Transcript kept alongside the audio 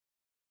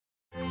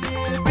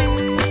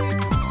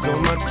so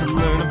much to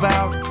learn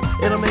about.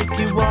 It'll make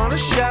you want to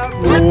shout,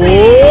 Whoa!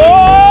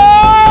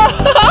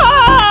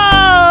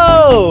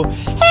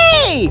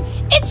 Hey,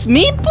 it's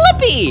me,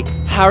 Blippi.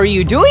 How are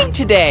you doing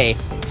today?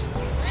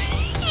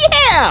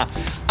 Yeah,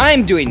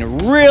 I'm doing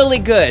really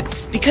good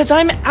because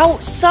I'm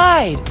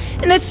outside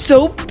and it's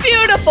so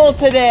beautiful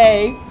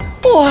today.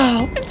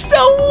 Wow, it's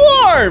so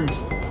warm.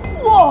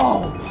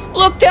 Whoa,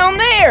 look down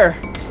there.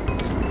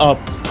 A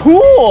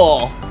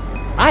pool.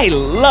 I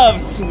love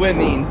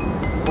swimming.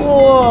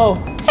 Whoa,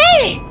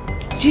 hey,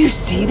 do you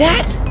see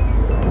that?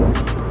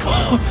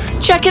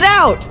 Check it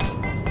out.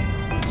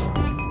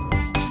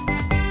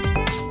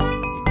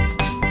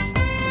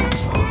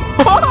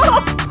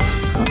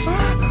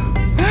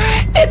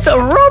 It's a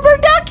rubber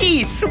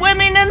ducky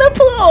swimming in the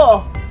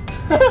pool.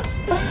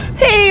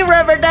 Hey,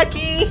 rubber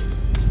ducky.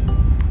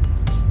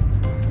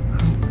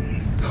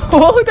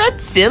 Oh,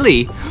 that's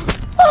silly.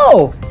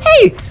 Oh,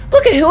 hey,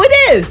 look at who it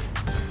is.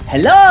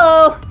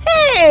 Hello.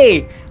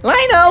 Hey,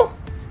 Lino.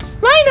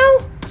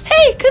 Lino.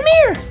 Hey, come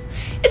here.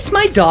 It's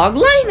my dog,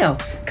 Lino.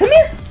 Come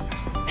here.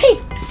 Hey,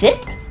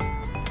 sit.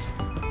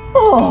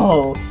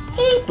 Oh,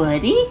 hey,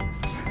 buddy.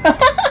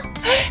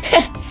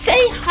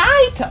 Say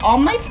hi to all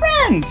my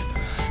friends.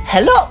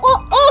 Hello.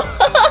 Oh, oh.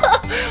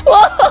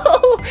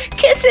 Whoa.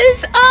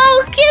 Kisses.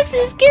 Oh,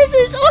 kisses,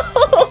 kisses.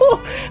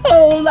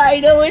 Oh,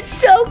 Lino is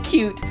so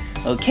cute.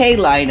 Okay,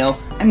 Lino,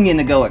 I'm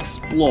gonna go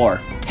explore.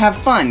 Have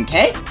fun,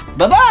 okay?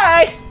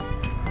 Bye-bye.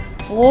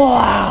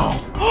 Wow.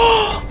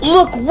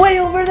 Look way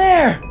over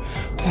there.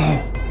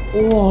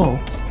 Whoa.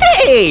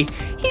 Hey,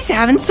 he's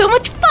having so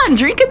much fun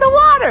drinking the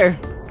water.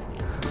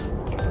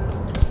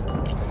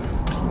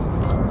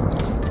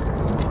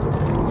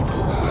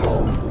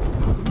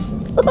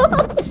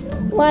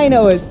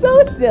 Lino is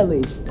so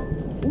silly.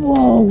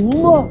 Whoa,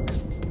 look.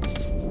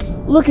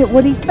 Look at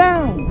what he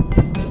found.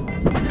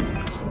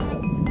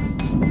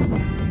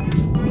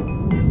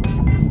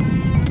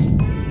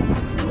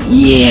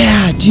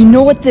 Yeah, do you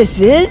know what this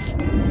is?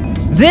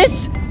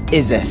 This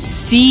is a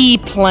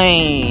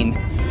seaplane.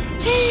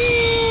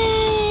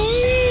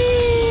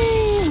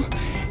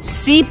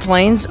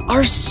 Seaplanes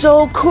are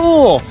so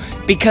cool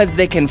because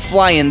they can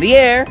fly in the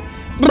air.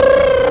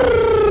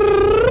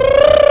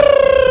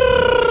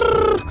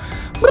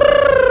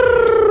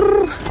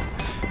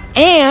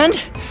 And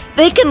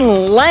they can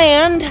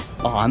land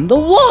on the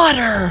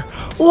water.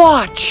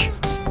 Watch.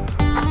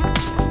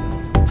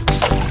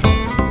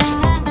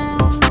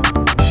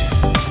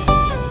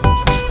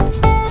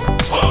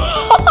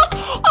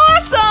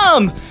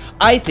 Awesome!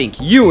 I think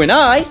you and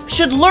I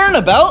should learn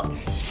about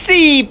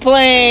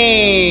seaplanes.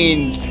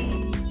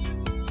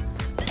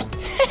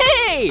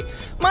 Hey,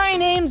 my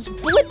name's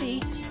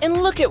Blippi,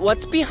 and look at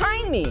what's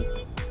behind me.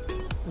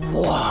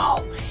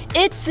 Wow,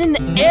 it's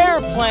an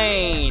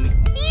airplane.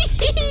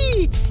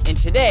 And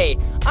today,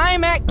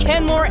 I'm at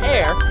Kenmore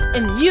Air,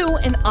 and you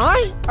and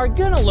I are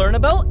gonna learn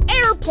about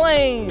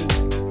airplanes.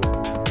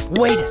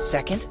 Wait a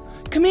second,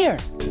 come here.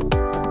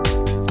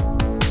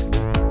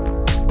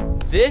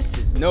 This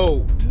is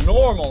no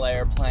normal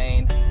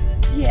airplane.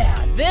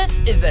 Yeah, this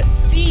is a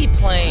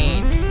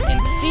seaplane,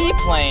 and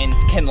seaplanes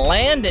can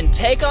land and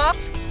take off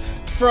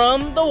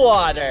from the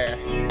water.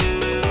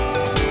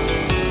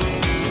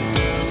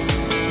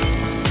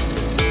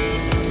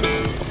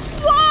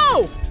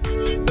 Whoa!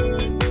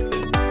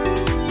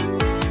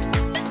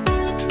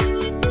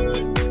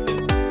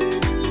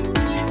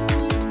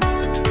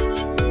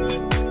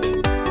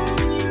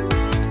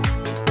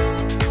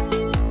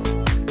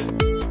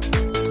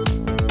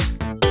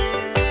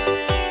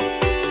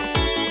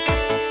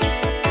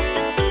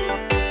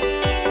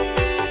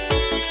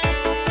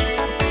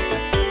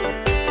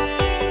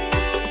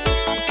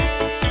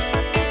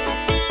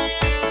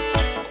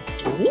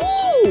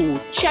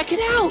 Check it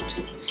out!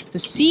 The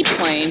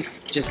seaplane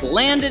just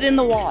landed in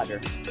the water.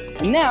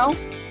 And now,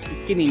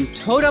 it's getting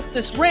towed up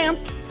this ramp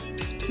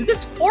to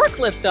this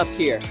forklift up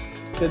here.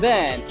 So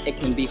then, it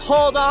can be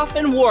hauled off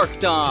and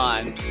worked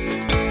on.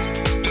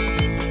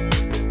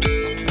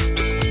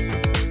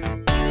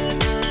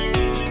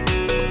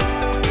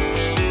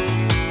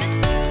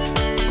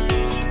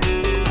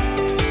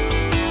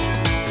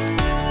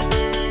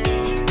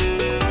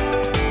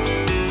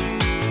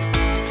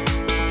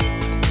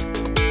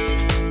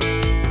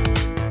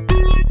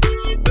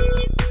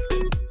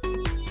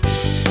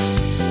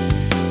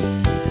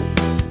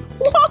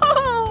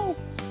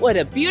 What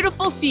a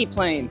beautiful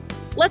seaplane.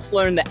 Let's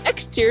learn the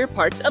exterior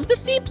parts of the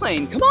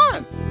seaplane. Come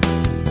on.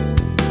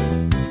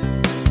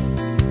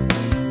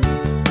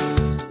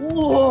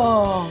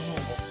 Whoa.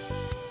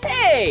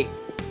 Hey,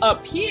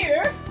 up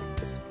here,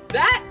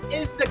 that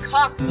is the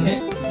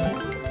cockpit.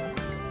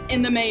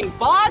 In the main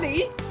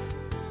body,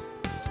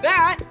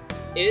 that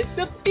is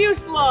the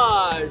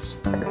fuselage.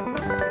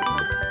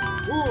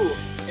 Ooh,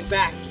 and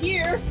back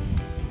here,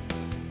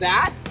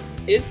 that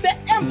is the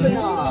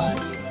empennage.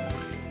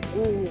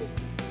 Ooh.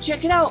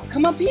 Check it out,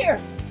 come up here.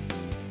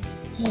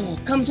 Oh,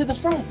 come to the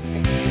front.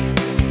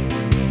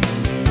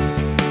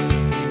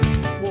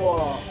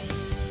 Whoa,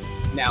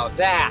 now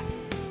that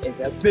is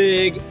a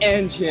big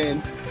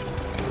engine.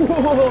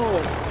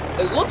 Whoa,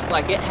 It looks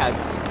like it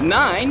has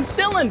 9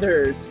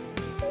 cylinders.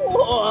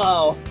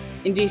 Whoa!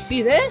 And do you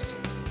see this?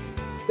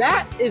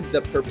 That is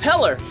the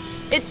propeller.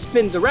 It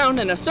spins around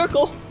in a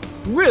circle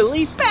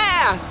really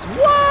fast.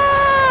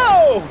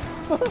 Whoa!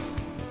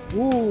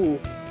 Ooh.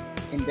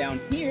 And down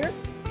here,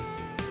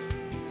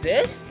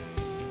 this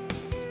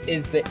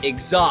is the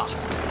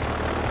exhaust.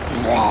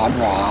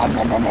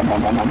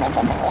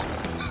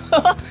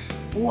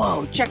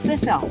 Whoa, check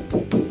this out.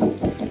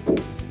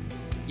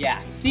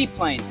 Yeah,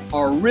 seaplanes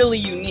are really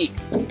unique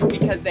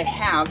because they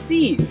have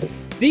these.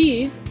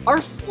 These are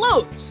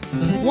floats,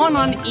 one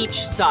on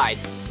each side.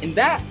 And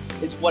that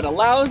is what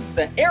allows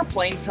the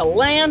airplane to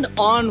land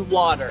on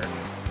water.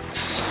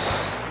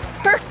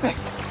 Perfect.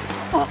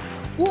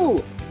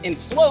 Ooh, and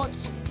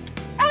floats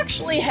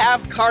actually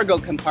have cargo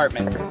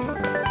compartments.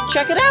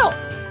 Check it out.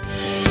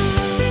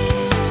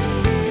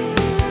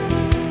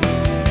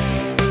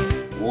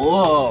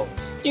 Whoa,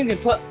 you can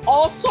put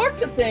all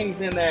sorts of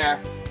things in there,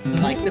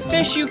 like the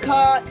fish you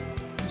caught,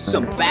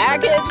 some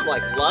baggage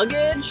like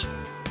luggage,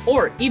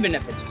 or even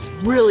if it's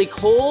really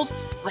cold,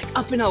 like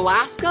up in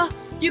Alaska,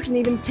 you can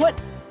even put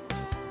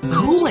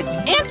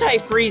coolant,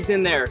 antifreeze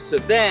in there, so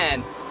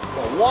then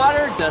the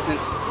water doesn't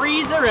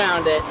freeze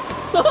around it.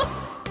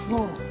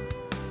 Whoa.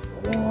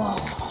 Whoa.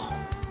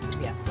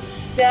 We have some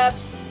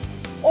steps.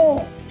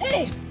 Oh,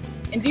 hey,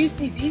 and do you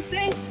see these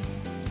things?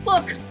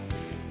 Look,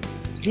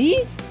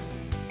 these?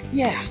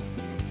 Yeah,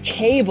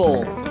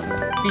 cables.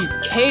 These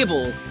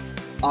cables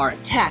are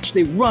attached.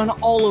 They run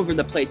all over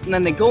the place, and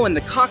then they go in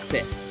the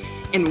cockpit.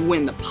 And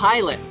when the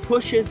pilot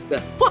pushes the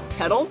foot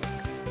pedals,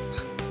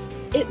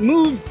 it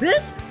moves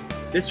this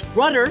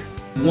rudder,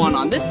 one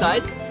on this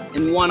side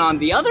and one on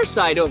the other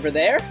side over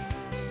there.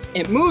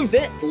 It moves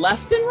it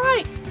left and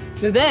right.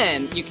 So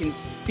then you can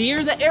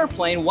steer the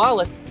airplane while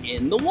it's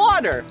in the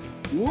water.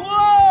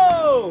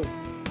 Whoa!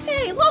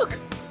 Hey, look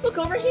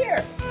over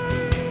here.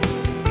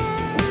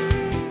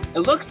 It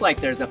looks like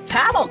there's a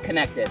paddle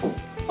connected.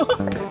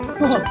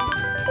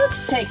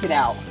 Let's take it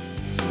out.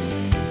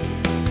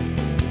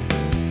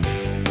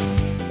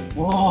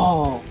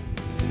 Whoa.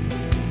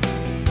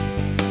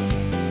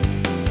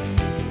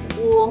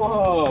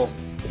 Whoa.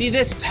 See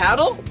this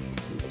paddle?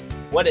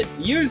 What it's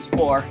used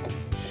for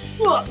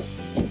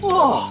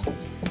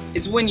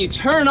is when you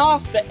turn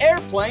off the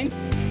airplane,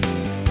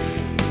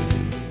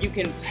 you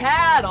can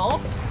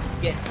paddle,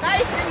 get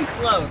nice and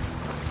close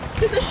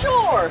to the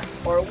shore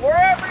or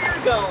wherever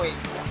you're going.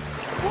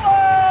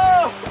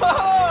 Whoa!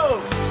 Whoa!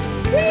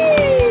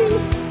 Whee!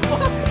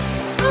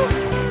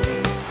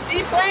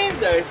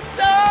 Seaplanes are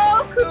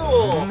so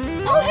cool.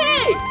 Oh,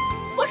 hey!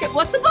 Look at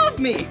what's above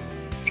me.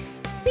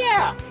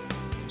 Yeah,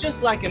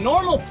 just like a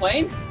normal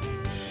plane,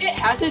 it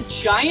has a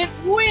giant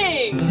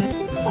wing.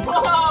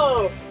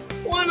 Whoa!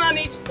 One on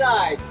each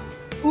side.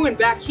 Ooh, and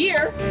back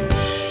here,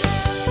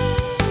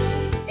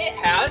 it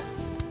has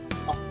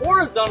a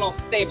horizontal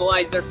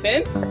stabilizer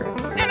fin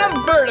and a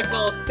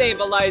vertical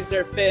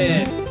stabilizer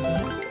fin.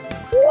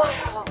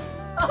 Wow!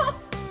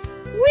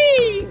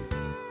 Whee!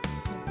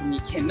 And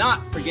you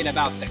cannot forget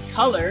about the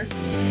color.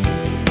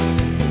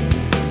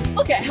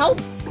 Look at how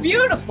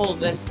beautiful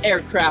this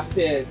aircraft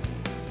is.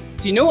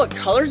 Do you know what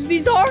colors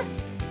these are?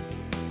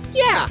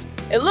 Yeah,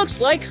 it looks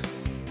like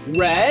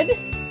red,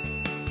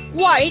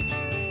 white,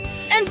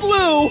 and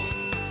blue.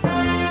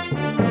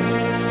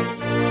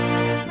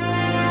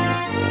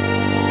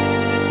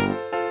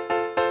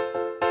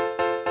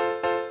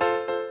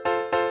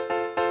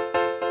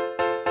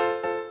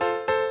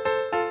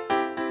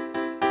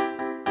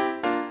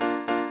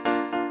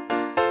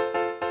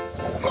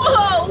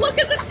 Whoa, look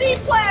at the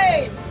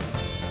seaplane!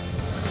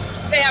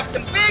 They have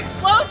some big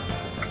floats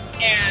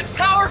and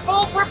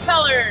powerful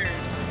propellers.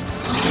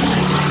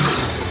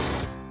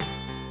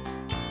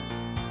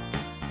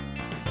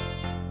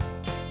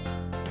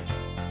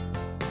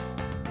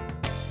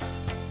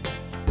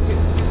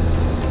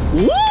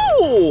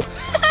 Woo!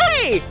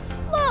 Hey!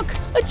 Look,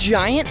 a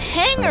giant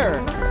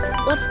hangar.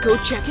 Let's go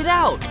check it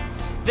out.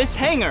 This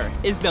hangar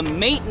is the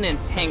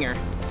maintenance hangar.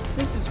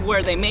 This is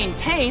where they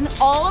maintain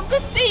all of the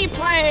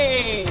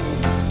seaplanes.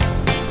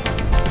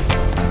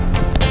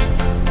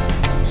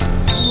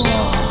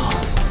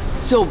 Whoa,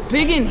 it's so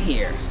big in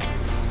here.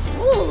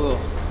 Ooh,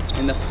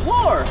 and the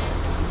floor,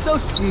 it's so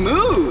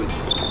smooth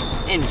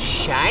and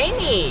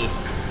shiny.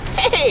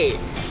 Hey,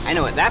 I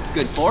know what that's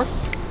good for.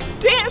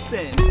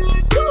 Dancing.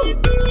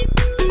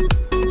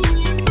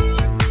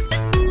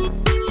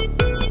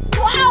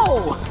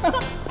 Wow!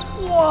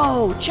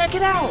 Whoa, check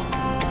it out.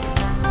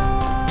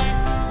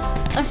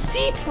 A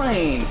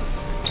seaplane.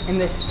 And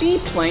the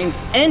seaplane's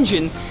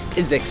engine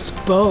is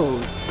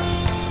exposed.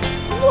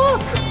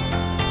 Look!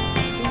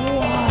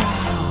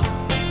 Wow!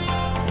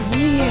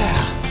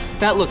 Yeah!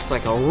 That looks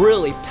like a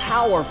really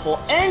powerful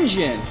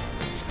engine.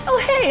 Oh,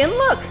 hey, and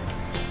look!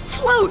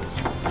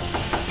 Floats!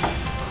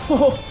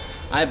 Oh,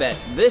 I bet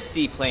this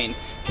seaplane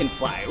can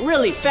fly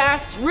really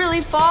fast,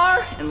 really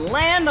far, and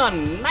land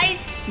on nice,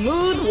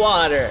 smooth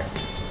water.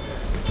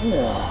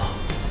 Whoa!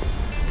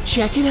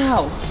 Check it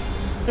out.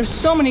 There's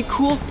so many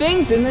cool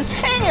things in this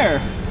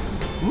hangar.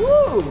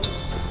 Woo!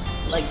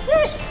 like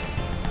this.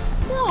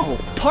 Whoa,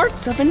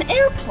 parts of an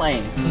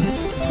airplane.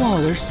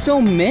 Whoa, there's so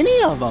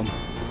many of them.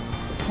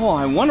 Oh,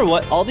 I wonder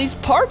what all these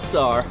parts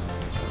are.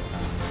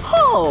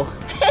 Oh,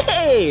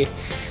 hey!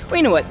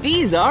 We know what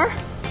these are.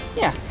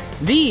 Yeah,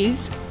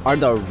 these are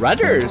the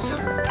rudders.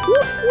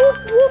 Whoop, whoop,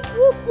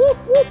 whoop, whoop,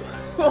 whoop,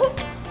 whoop.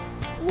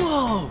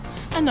 Whoa,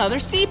 another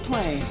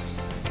seaplane.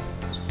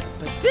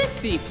 But this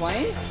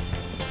seaplane,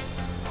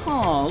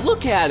 oh,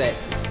 look at it.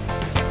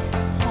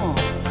 Oh,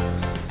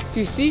 do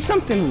you see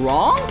something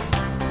wrong?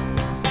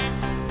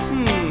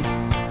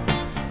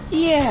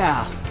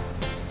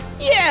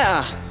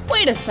 Yeah,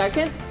 wait a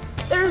second.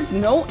 There's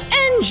no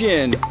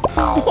engine.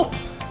 Oh,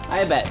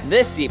 I bet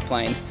this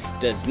seaplane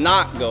does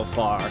not go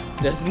far,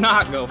 does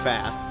not go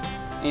fast,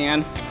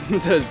 and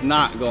does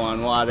not go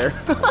on water.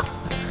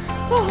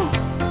 Oh,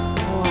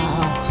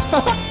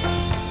 wow.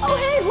 Oh,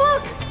 hey,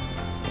 look.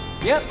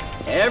 Yep,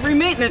 every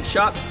maintenance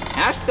shop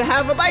has to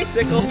have a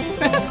bicycle.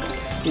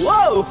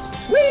 Whoa,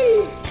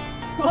 whee,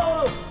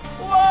 whoa,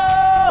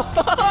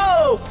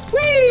 whoa,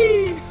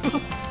 whee.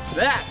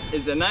 That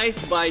is a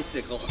nice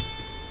bicycle.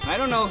 I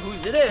don't know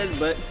whose it is,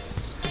 but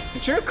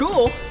it's sure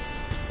cool.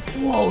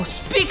 Whoa,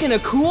 speaking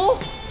of cool,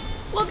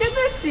 look at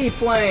this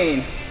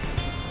seaplane.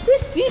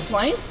 This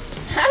seaplane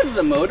has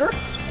a motor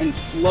and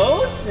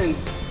floats and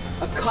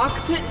a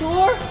cockpit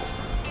door.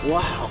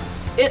 Wow,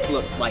 it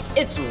looks like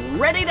it's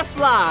ready to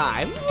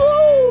fly.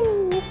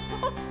 Woo!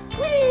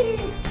 Whee!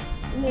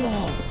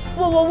 Whoa,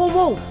 whoa, whoa, whoa,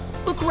 whoa.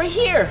 Look right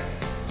here.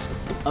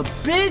 A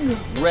big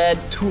red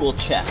tool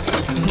chest.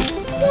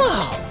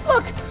 Wow,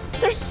 look,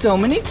 there's so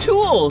many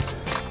tools.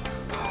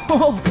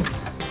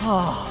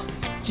 Oh,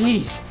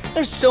 geez,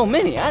 there's so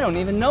many, I don't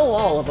even know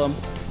all of them.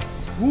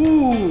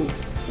 Ooh,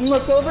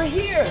 look over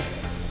here.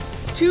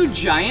 2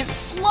 giant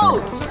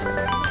floats.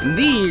 And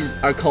these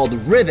are called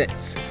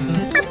rivets.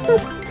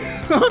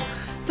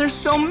 There's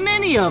so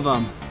many of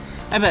them.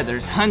 I bet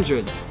there's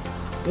hundreds.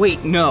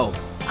 Wait, no,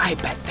 I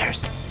bet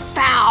there's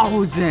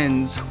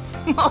thousands.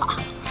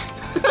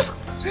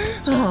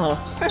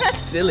 Oh,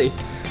 that's silly.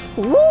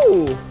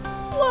 Woo,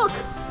 look.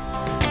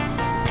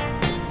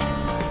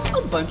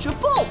 A bunch of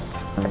bolts.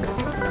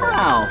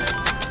 Wow,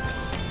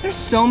 there's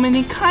so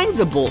many kinds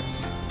of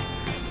bolts.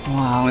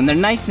 Wow, and they're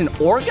nice and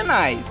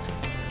organized.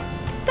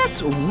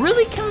 That's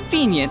really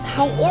convenient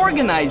how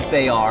organized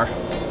they are.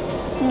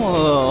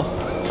 Whoa.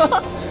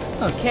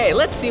 Okay,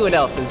 let's see what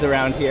else is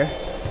around here.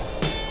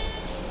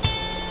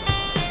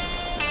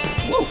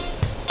 Whoa.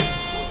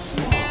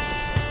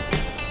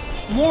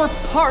 More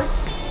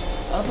parts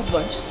of a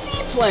bunch of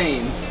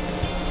seaplanes.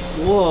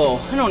 Whoa,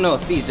 I don't know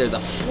if these are the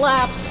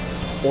flaps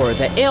or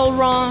the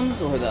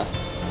ailerons or the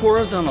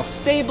horizontal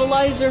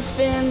stabilizer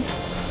fins.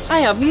 I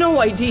have no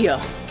idea,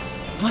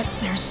 but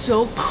they're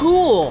so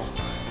cool.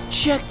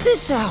 Check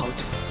this out,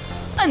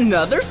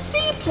 another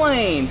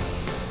seaplane.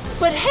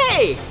 But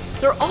hey,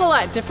 they're all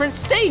at different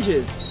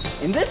stages.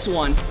 In this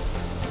one,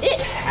 it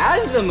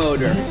has a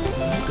motor.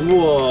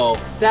 Whoa,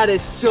 that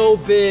is so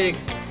big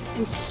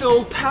and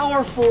so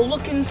powerful.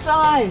 Look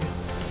inside.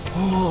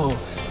 Oh,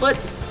 but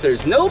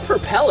there's no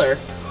propeller.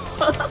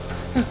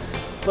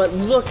 But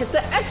look at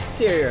the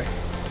exterior.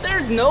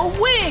 There's no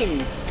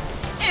wings.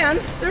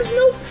 And there's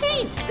no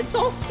paint. It's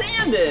all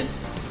sanded.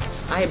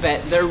 I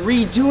bet they're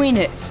redoing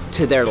it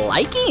to their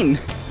liking.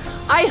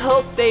 I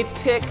hope they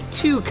pick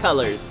 2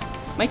 colors.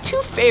 My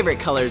 2 favorite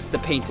colors to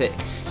paint it.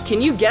 Can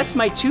you guess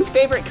my 2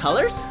 favorite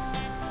colors?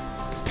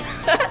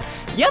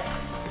 Yep,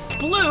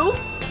 blue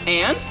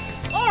and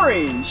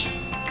orange.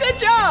 Good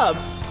job.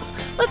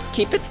 Let's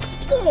keep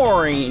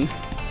exploring.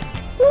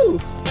 Woo.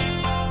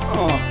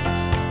 Oh.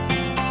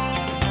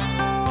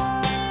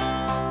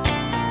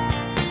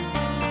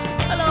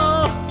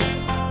 Hello.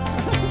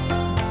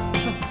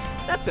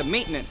 That's a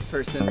maintenance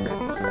person.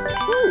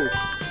 Ooh,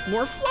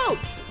 more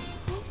floats.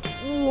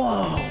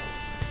 Whoa,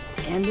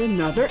 and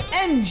another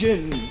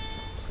engine.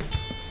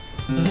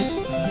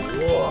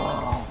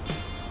 Whoa,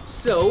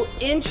 so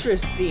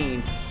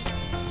interesting.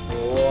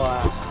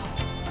 Wow.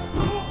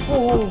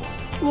 Oh,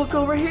 look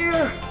over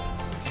here.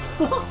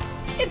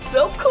 It's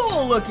so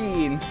cool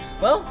looking.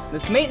 Well,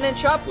 this maintenance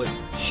shop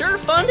was sure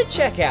fun to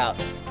check out.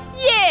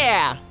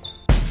 Yeah!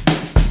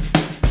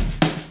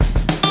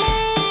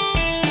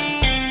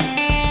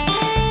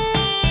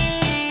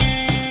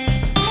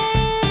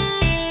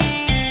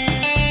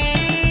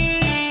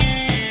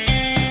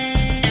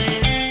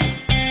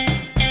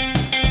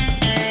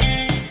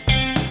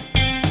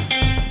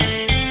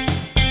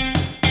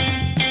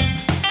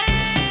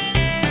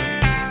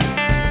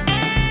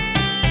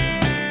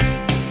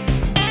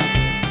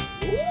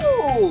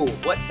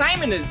 What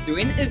Simon is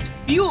doing is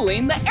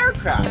fueling the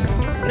aircraft.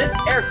 This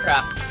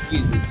aircraft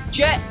uses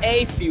Jet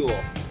A fuel.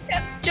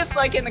 Yep, just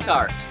like in the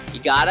car.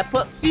 You gotta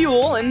put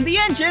fuel in the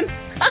engine.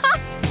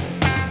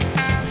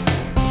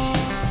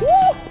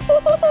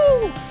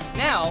 Woo-hoo-hoo-hoo!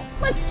 Now,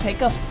 let's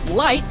take a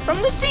flight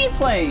from the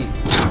seaplane.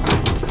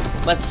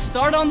 Let's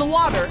start on the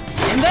water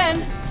and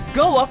then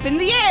go up in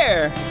the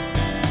air.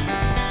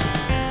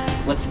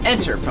 Let's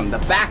enter from the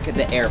back of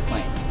the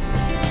airplane.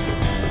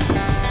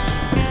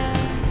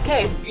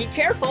 Okay, be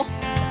careful.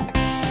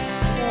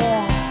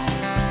 Whoa.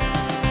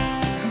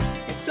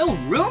 It's so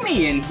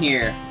roomy in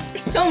here.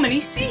 There's so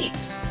many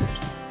seats.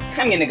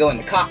 I'm gonna go in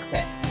the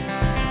cockpit.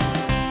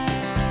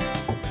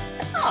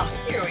 Oh,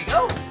 here we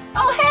go.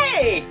 Oh,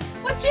 hey!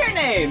 What's your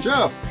name?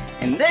 Jeff.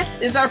 And this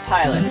is our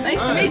pilot.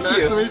 Nice to meet you.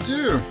 Nice to meet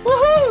you.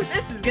 Woohoo!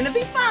 This is gonna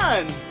be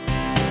fun.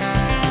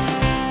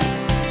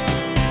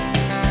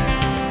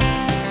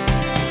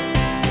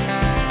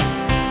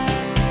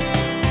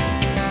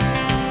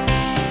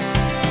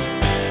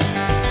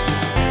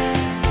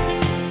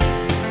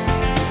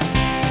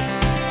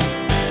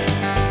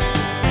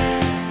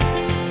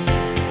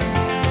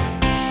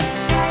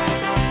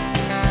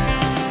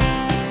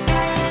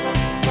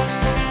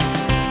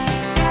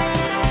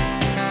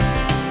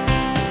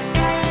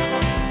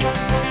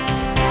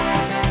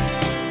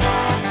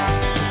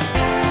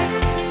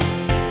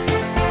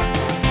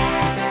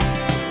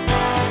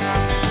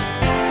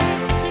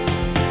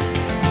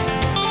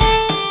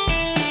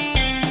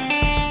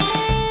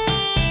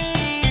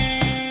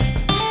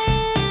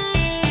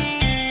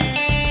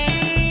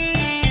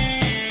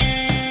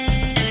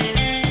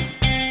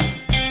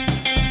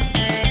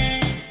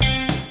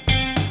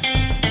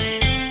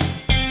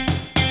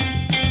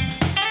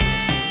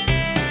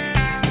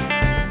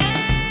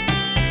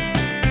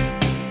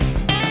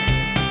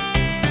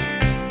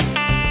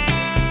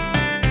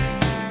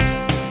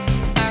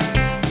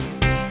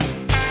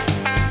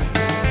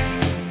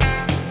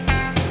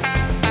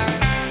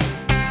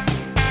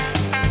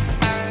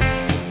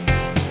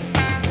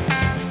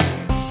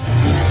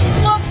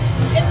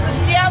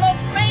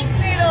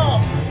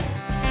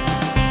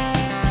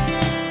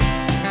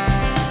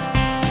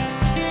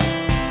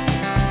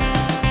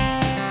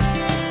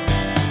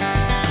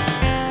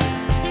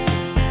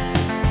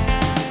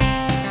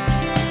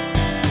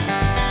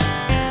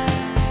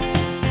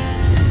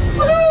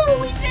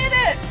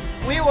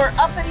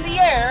 Up in the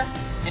air,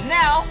 and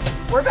now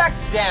we're back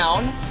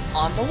down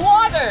on the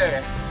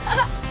water.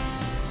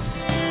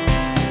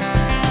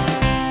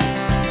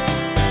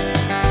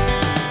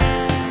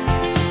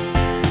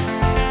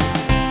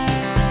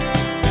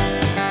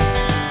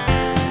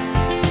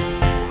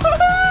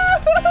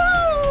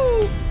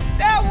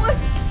 That was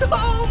so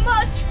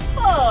much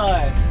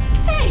fun.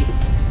 Hey,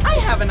 I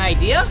have an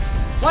idea.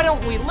 Why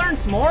don't we learn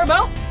some more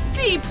about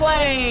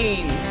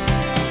seaplanes?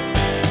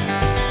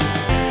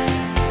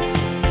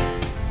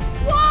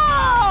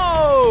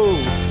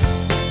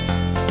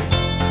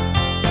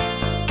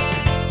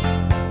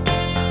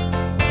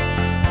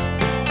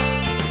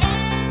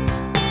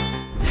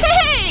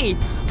 Hey,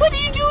 what are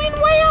you doing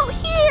way out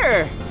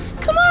here?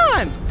 Come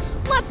on,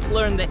 let's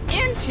learn the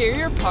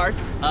interior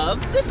parts of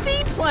the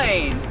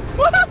seaplane.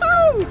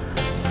 Woohoo!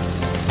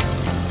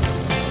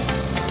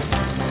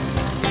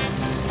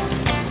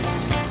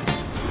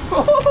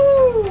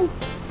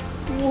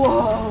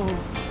 Whoa!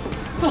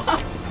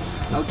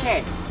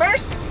 Okay,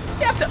 first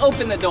you have to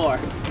open the door,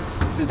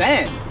 so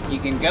then you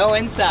can go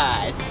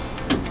inside.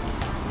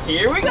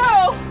 Here we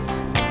go!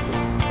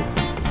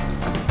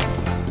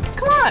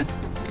 Come on!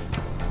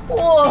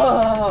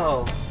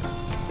 Whoa!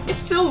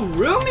 It's so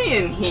roomy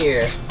in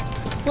here.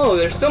 Whoa,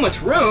 there's so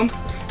much room.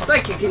 It's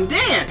like you can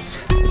dance.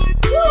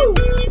 Woo!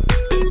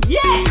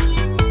 Yeah!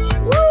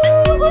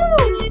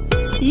 Woo-hoo!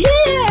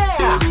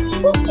 Yeah!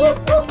 Woo, woo,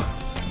 woo.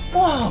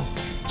 Whoa!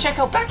 Check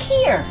out back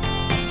here.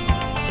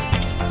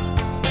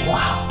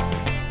 Wow!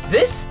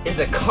 This is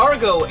a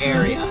cargo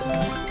area.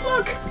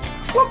 Look!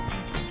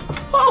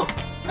 Oh!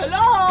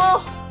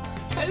 Hello!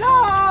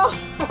 Hello!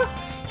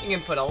 You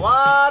can put a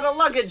lot of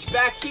luggage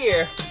back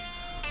here.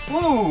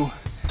 Ooh!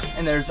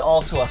 And there's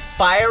also a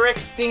fire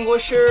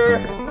extinguisher.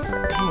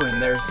 Ooh,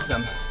 and there's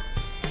some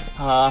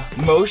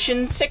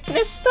motion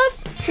sickness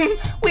stuff.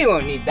 We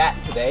won't need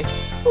that today.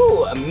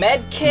 Ooh, a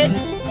med kit.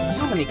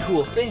 So many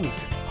cool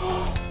things.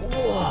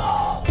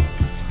 Whoa!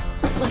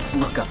 Let's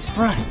look up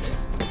front.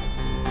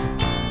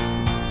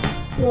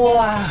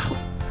 Wow!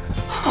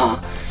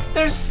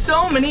 There's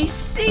so many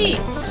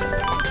seats!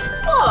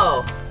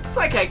 Whoa! It's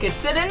like I could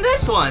sit in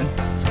this one.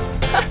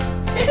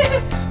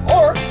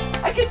 Or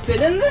I could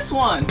sit in this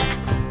one.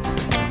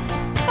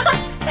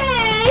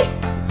 Hey!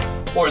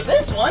 Or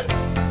this one.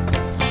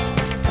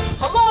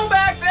 Hello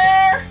back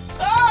there!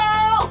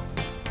 Oh!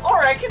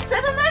 Or I could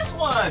sit in this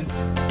one.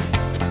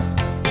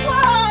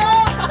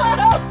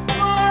 Whoa!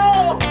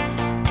 Whoa!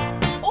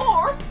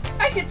 Or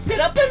I could sit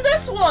up in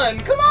this one.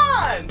 Come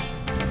on!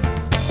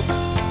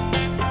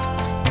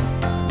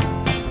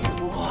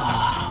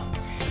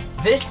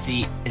 This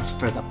seat is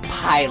for the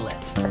pilot.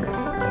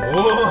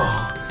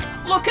 Whoa!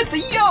 Look at the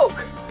yoke!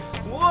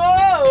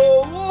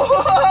 Whoa!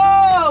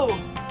 Whoa!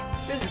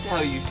 This is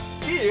how you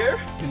steer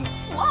and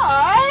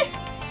fly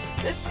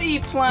the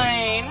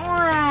seaplane.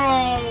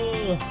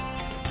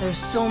 There's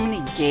so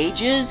many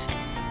gauges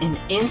and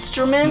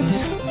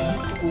instruments.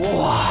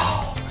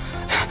 Wow!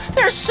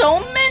 There's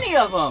so many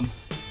of them.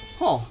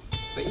 Oh,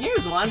 but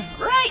here's one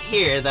right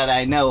here that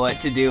I know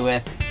what to do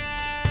with.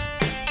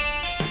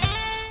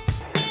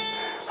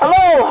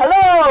 Hello,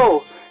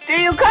 hello! Do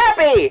you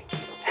copy?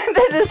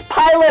 This is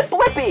Pilot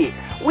Blippi.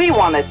 we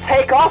want to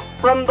take off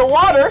from the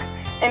water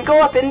and go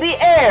up in the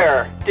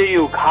air. Do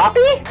you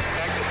copy?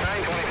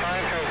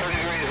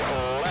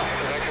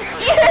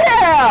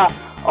 Yeah!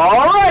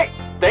 All right.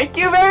 Thank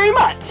you very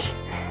much.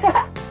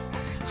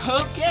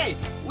 Okay,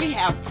 we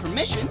have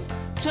permission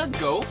to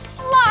go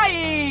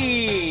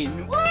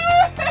flying!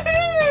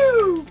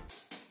 Woohoo!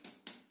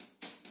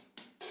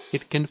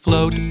 It can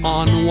float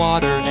on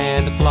water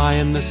and fly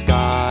in the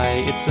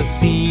sky. It's a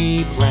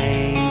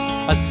seaplane,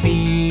 a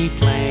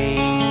seaplane.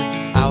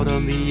 Out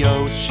on the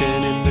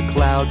ocean in the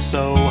clouds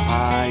so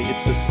high.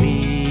 It's a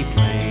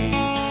seaplane,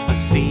 a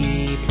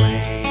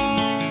seaplane.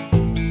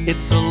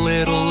 It's a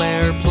little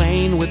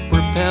airplane with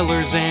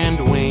propellers and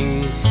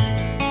wings.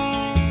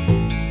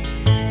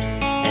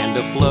 And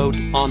a float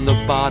on the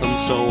bottom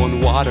so on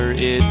water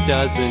it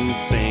doesn't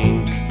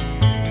sink.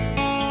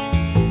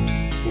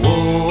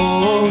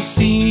 Whoa,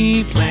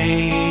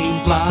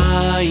 seaplane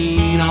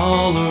flying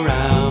all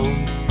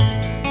around.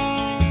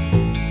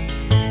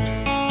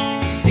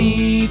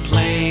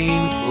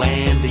 Seaplane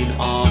landing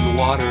on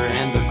water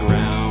and the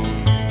ground.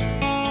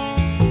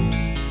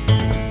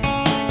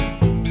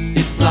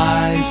 It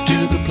flies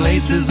to the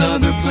places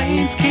other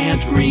planes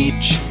can't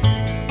reach.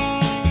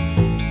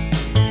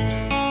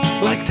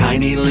 Like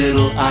tiny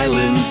little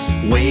islands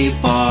way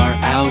far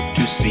out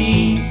to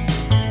sea.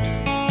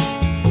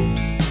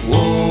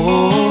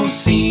 Whoa,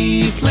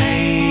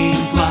 seaplane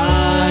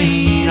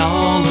flying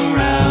all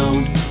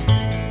around.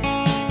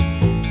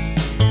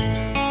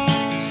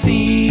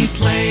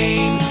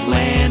 Seaplane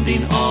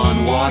landing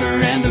on water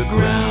and the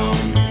ground.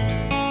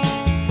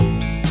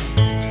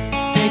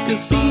 Take a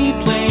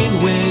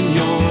seaplane when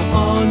you're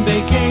on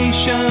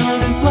vacation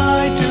and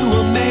fly to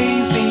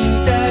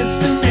amazing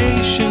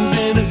destinations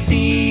in a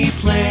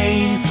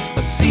seaplane,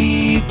 a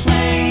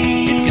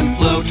seaplane. It can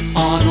float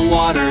on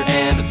water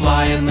and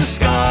fly in the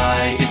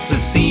sky. It's a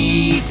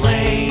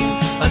seaplane,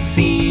 a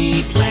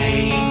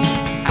seaplane.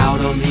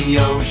 Out on the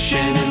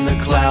ocean in the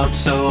clouds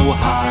so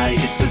high.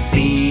 It's a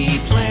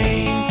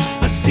seaplane,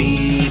 a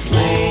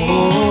seaplane.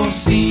 Oh,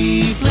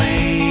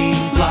 seaplane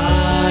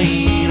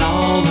flying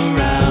all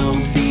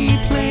around.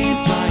 Seaplane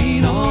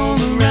flying all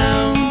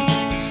around.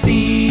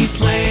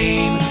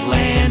 Seaplane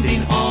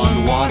landing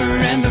on water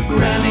and the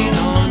ground. Landing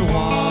on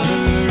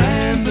water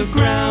and the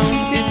ground.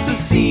 It's a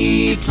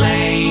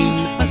seaplane,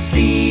 a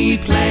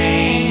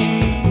seaplane.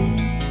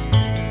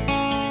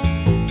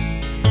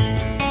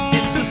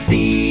 It's a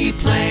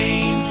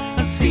seaplane,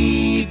 a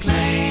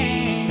seaplane.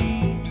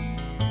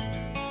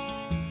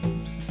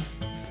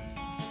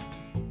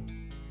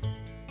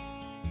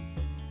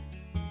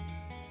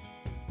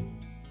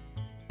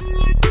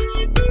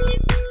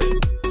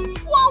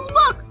 Whoa,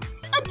 look!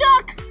 A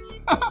duck!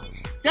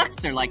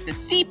 Ducks are like the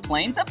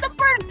seaplanes of the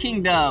bird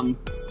kingdom.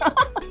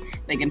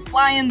 They can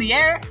fly in the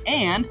air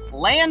and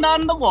land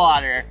on the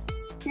water.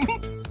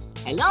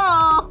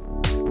 Hello!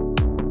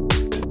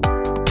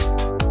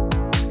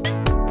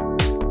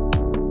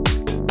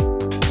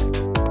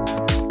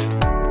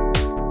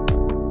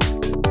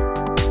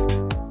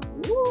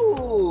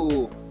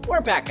 Ooh,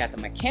 we're back at the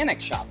mechanic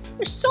shop.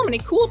 There's so many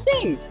cool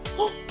things.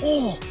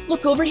 Oh,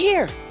 look over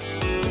here.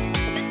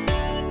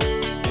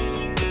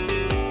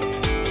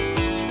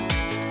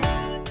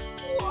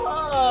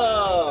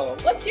 Whoa,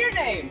 what's your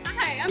name?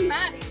 Hi, I'm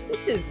Maddie.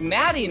 This is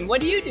Maddie, and what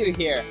do you do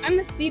here? I'm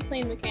a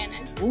seaplane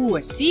mechanic. Ooh,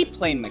 a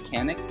seaplane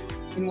mechanic.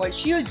 And what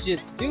she was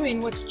just doing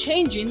was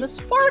changing the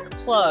spark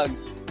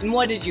plugs. And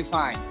what did you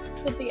find?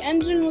 But the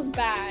engine was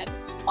bad.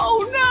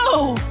 Oh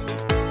no!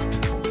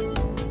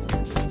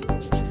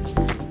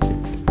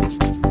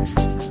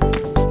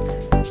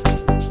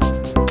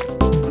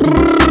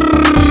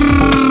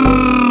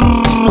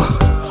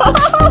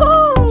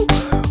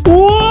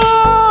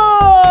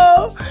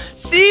 Whoa!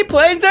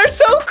 Seaplanes are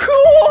so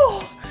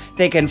cool!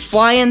 They can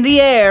fly in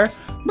the air.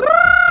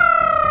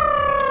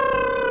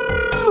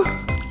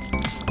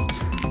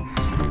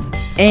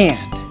 And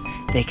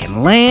they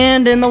can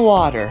land in the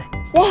water.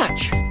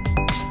 Watch!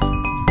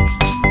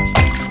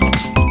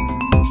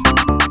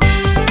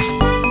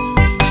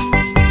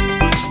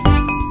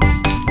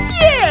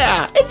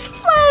 Yeah! It's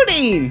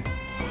floating!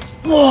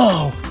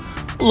 Whoa!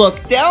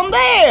 Look down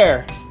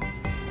there!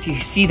 Do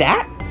you see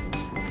that?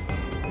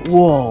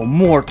 Whoa,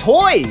 more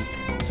toys!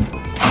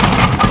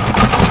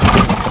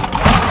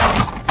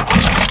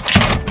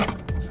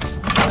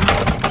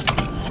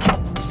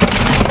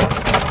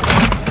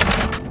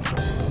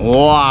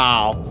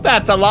 Wow,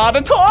 that's a lot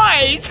of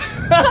toys!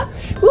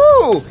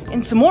 Ooh,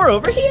 and some more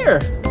over here.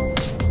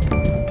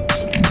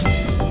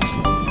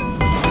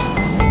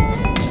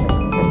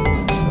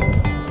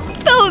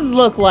 Those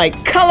look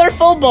like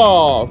colorful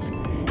balls.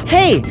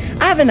 Hey,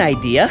 I have an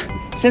idea.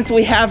 Since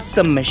we have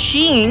some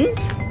machines,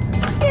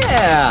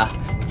 yeah,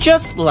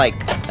 just like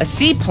a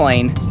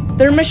seaplane,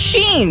 they're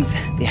machines.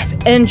 They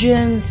have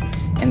engines,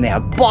 and they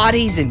have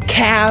bodies and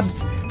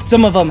cabs.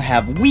 Some of them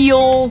have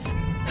wheels.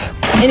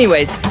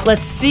 Anyways,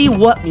 let's see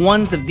what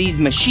ones of these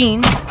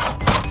machines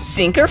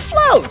sink or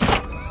float.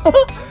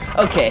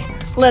 Okay,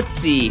 let's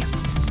see.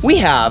 We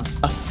have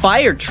a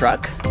fire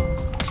truck,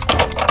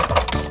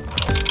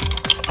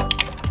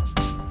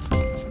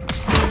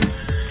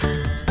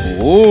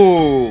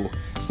 Ooh,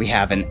 we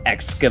have an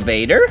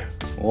excavator.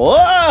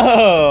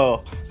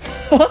 Whoa!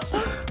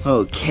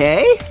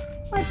 Okay,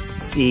 let's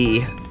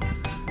see.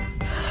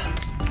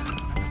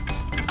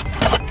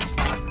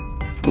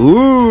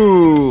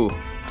 Ooh,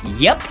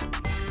 yep,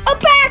 a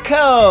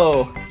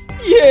backhoe.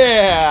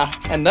 Yeah,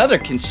 another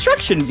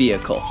construction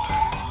vehicle.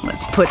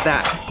 Let's put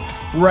that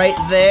right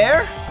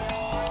there.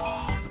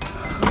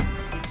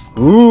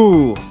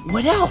 Ooh,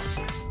 what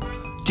else?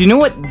 Do you know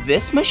what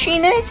this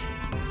machine is?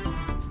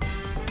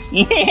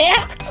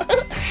 Yeah,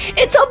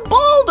 it's a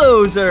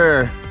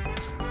bulldozer.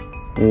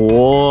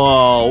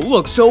 Whoa,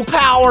 looks so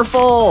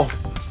powerful.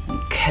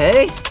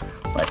 Okay,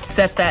 let's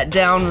set that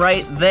down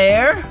right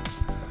there.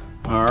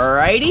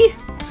 Alrighty.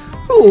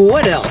 Ooh,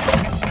 what else?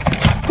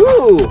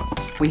 Ooh,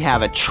 we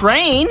have a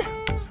train.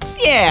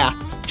 Yeah,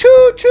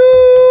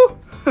 choo-choo.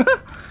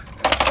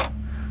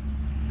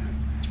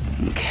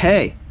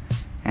 Okay,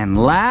 and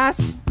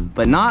last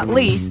but not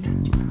least,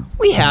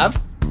 we have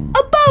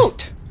a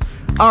boat.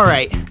 All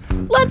right,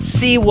 let's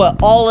see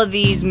what all of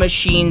these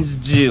machines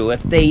do,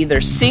 if they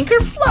either sink or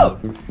float.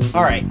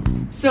 All right,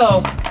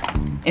 so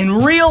in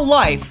real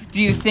life,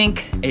 do you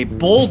think a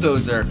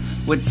bulldozer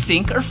would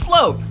sink or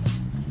float?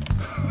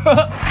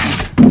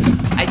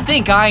 I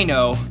think I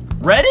know.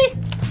 Ready?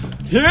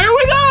 Here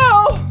we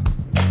go!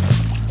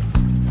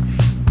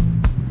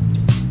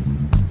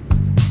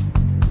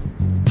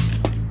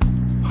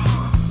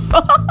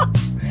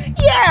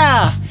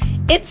 Yeah!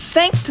 It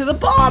sank to the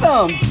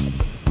bottom!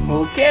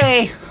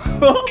 Okay.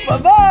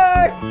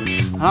 Bye-bye!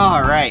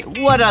 Alright,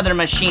 what other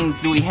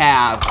machines do we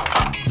have?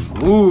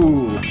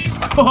 Ooh.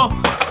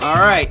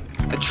 Alright,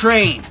 a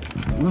train.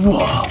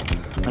 Whoa!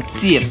 Let's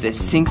see if this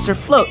sinks or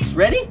floats.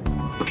 Ready?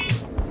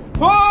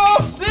 Oh,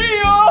 see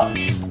ya!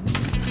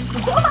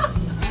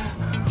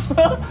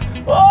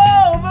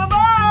 Oh,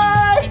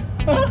 bye-bye!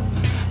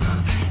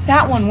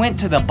 That one went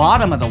to the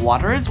bottom of the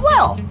water as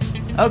well.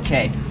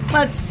 Okay,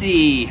 let's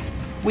see.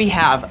 We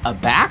have a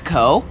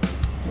backhoe.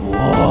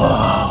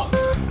 Whoa!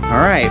 All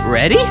right,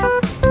 ready?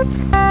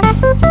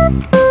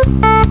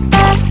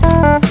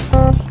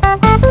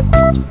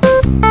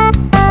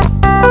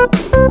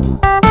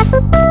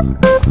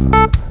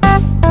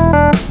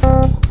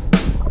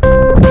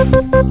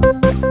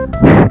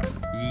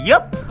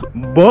 Yep.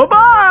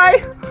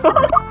 Bye-bye.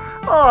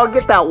 Oh,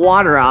 get that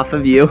water off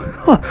of you.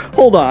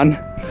 Hold on.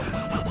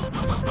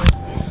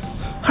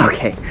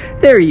 Okay,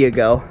 there you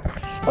go.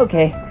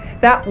 Okay,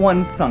 that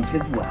one sunk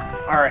as well.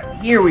 All right,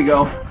 here we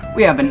go.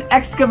 We have an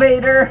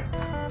excavator.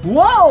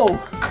 Whoa!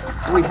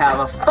 We have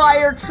a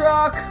fire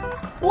truck.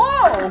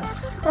 Whoa!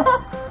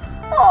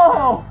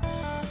 Oh!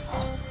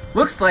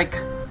 Looks like,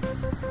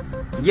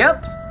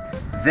 yep,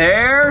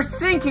 they're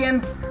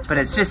sinking, but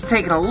it's just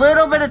taking a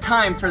little bit of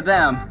time for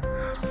them.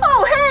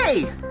 Oh,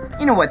 hey!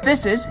 You know what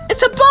this is?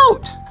 It's a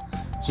boat!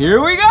 Here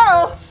we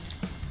go!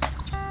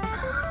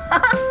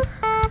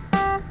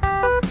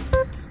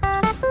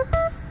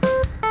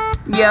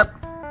 Yep,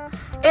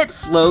 it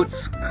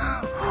floats.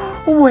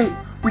 Wait,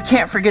 we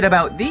can't forget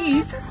about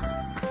these.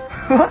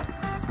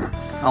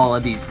 All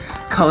of these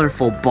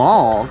colorful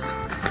balls,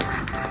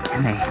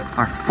 and they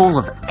are full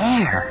of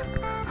air.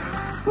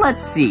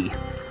 Let's see.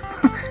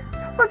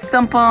 Let's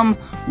dump them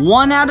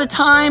one at a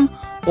time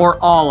or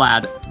all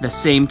at the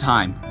same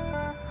time.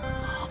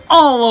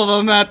 All of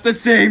them at the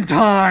same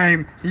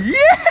time.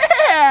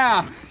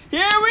 Yeah!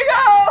 Here we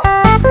go!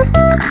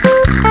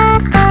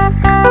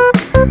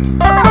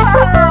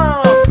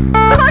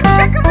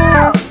 Check them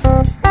out!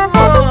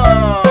 Whoa!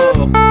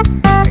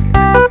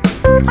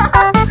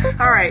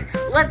 All right,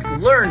 let's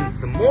learn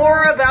some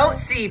more about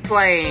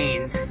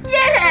seaplanes.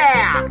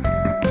 Yeah!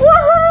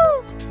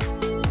 Woohoo!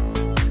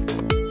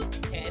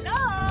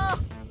 Hello!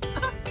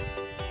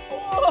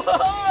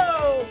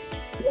 Whoa!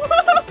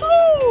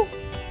 Woohoo!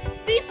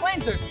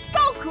 Seaplanes are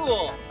so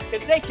cool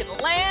because they can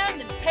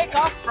land and take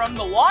off from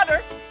the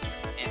water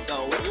and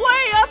go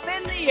way up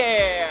in the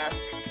air.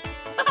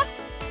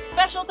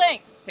 Special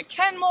thanks to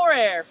Ken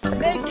Moore for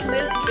making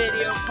this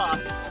video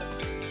possible.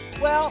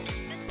 Well,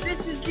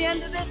 this is the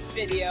end of this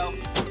video,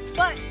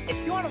 but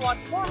if you want to watch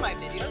more of my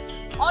videos,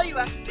 all you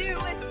have to do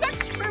is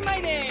search for my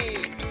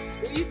name.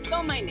 Will you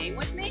spell my name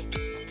with me?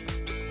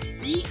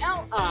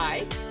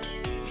 B-L-I-P-P-I.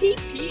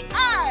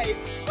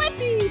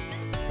 Blippi.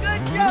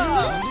 Good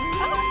job.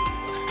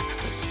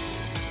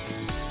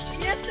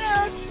 See you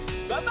soon.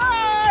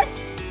 Bye-bye.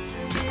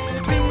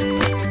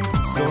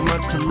 So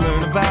much to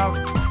learn about,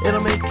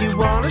 it'll make you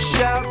wanna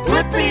shout,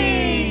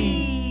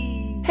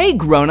 Blippi! Hey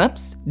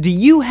grown-ups, do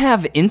you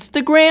have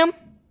Instagram?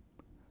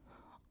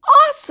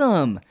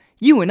 Awesome!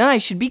 You and I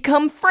should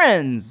become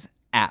friends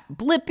at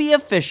Blippi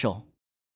Official.